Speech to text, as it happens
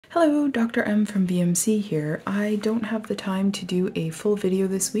Hello, Dr. M from VMC here. I don't have the time to do a full video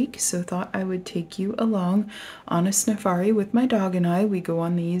this week, so thought I would take you along on a safari with my dog and I. We go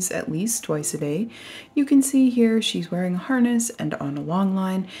on these at least twice a day. You can see here she's wearing a harness and on a long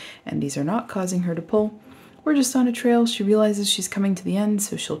line, and these are not causing her to pull. We're just on a trail. She realizes she's coming to the end,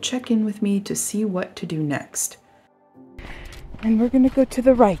 so she'll check in with me to see what to do next. And we're gonna go to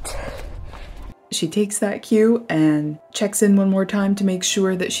the right. She takes that cue and checks in one more time to make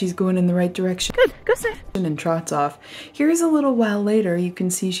sure that she's going in the right direction. Good, go sniff. And trots off. Here's a little while later, you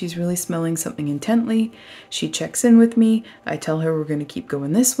can see she's really smelling something intently. She checks in with me. I tell her we're gonna keep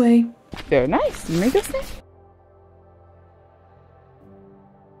going this way. Very nice. You may go sniff.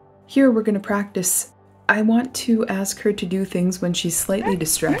 Here we're gonna practice. I want to ask her to do things when she's slightly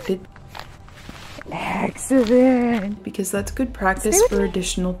distracted. Excellent. Because that's good practice for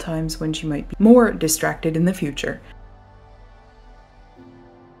additional times when she might be more distracted in the future.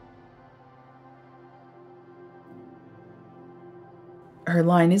 Her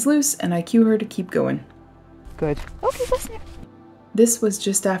line is loose and I cue her to keep going. Good. Okay, go sniff. This was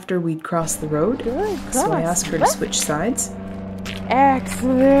just after we'd crossed the road, so I asked her to switch sides.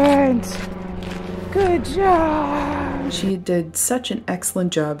 Excellent. Good job. She did such an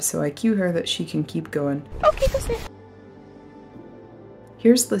excellent job, so I cue her that she can keep going. Okay, go sniff.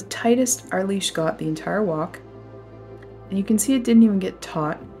 Here's the tightest our leash got the entire walk. And you can see it didn't even get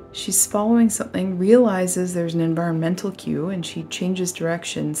taut. She's following something, realizes there's an environmental cue, and she changes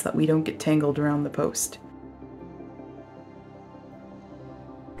direction so that we don't get tangled around the post.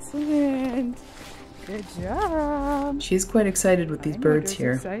 Excellent. Good job. She's quite excited with these birds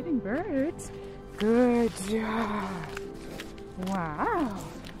here. Exciting birds. Good job. Wow.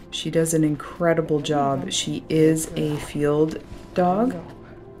 She does an incredible job. She is a field dog,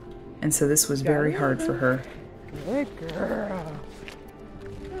 and so this was very hard for her. Good girl.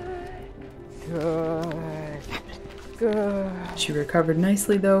 Good. Good. She recovered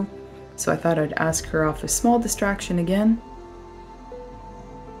nicely though, so I thought I'd ask her off a small distraction again.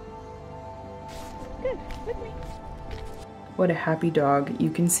 Good. With me. What a happy dog.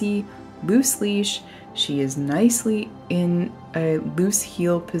 You can see loose leash. She is nicely in a loose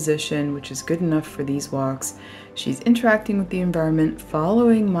heel position, which is good enough for these walks. She's interacting with the environment,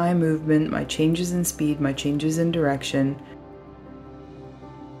 following my movement, my changes in speed, my changes in direction.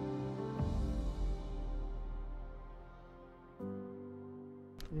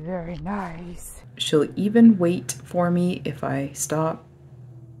 Very nice. She'll even wait for me if I stop.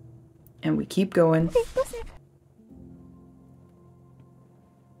 And we keep going. Okay, go sniff.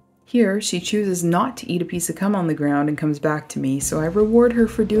 Here, she chooses not to eat a piece of cum on the ground and comes back to me, so I reward her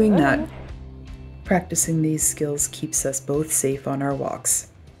for doing that. Practicing these skills keeps us both safe on our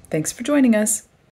walks. Thanks for joining us.